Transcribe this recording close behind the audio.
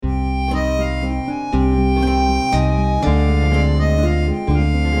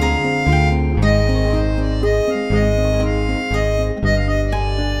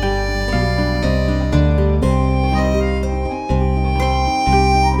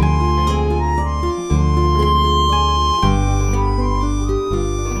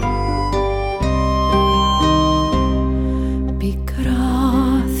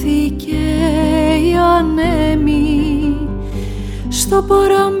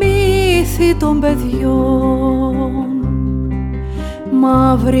μύθι των παιδιών.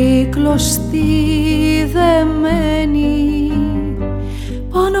 Μαύρη, κλωστή, δεμένη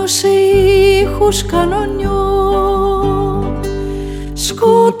πάνω σε ήχους κανονιών.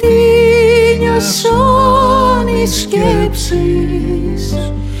 Σκοτεινιά σαν οι σκέψεις,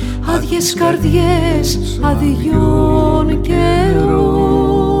 άδειες καρδιές αδειών καιρών.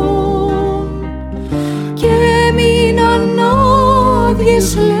 Και έμειναν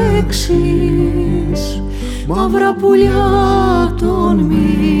άδειες λέξεις, μαύρα πουλιά των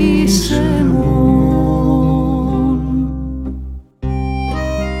μισεμών.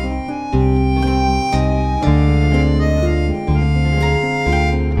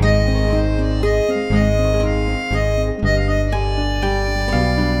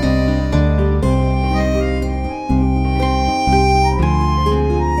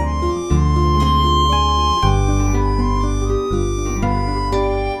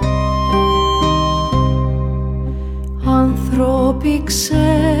 Άνθρωποι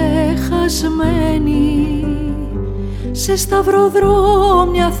ξεχασμένοι σε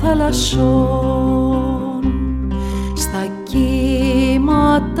σταυροδρόμια θαλασσών, στα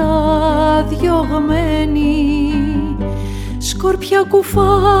κύματα διωγμένοι, σκορπιά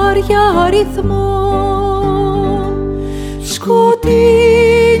κουφάρια αριθμών.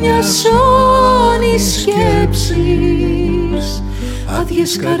 Σκοτεινιά σαν οι σκέψεις,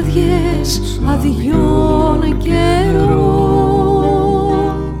 άδειες καρδιές αδειών καιρών.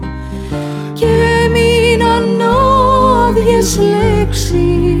 Και έμειναν άδειες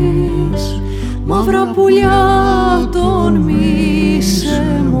λέξεις, μαύρα πουλιά των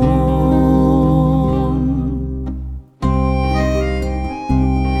μισεμών.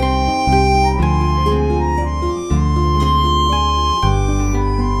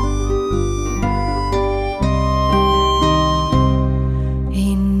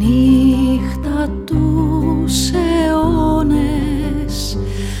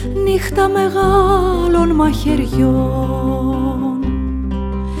 Νύχτα μεγάλων μαχαιριών,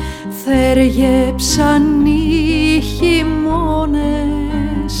 θέργεψαν οι χειμώνες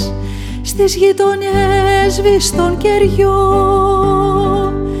στις γειτονιές σβηστών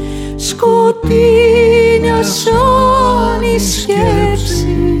κεριών. Σκοτεινιά σαν οι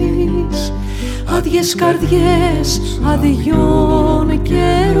σκέψεις, άδειες καρδιές αδειών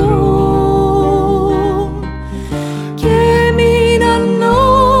καιρών. Και έμειναν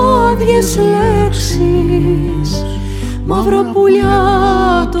άδειες λέξεις, μαύρα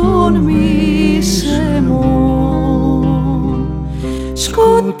πουλιά των μισεμών.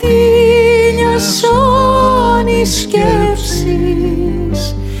 Σκοτεινιά σαν οι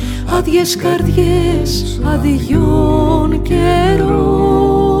σκέψεις, άδειες καρδιές αδειών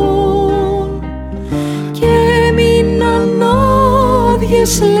καιρών. Και έμειναν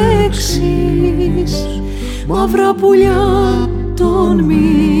άδειες λέξεις, μαύρα πουλιά των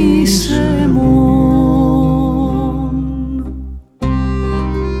μισεμών.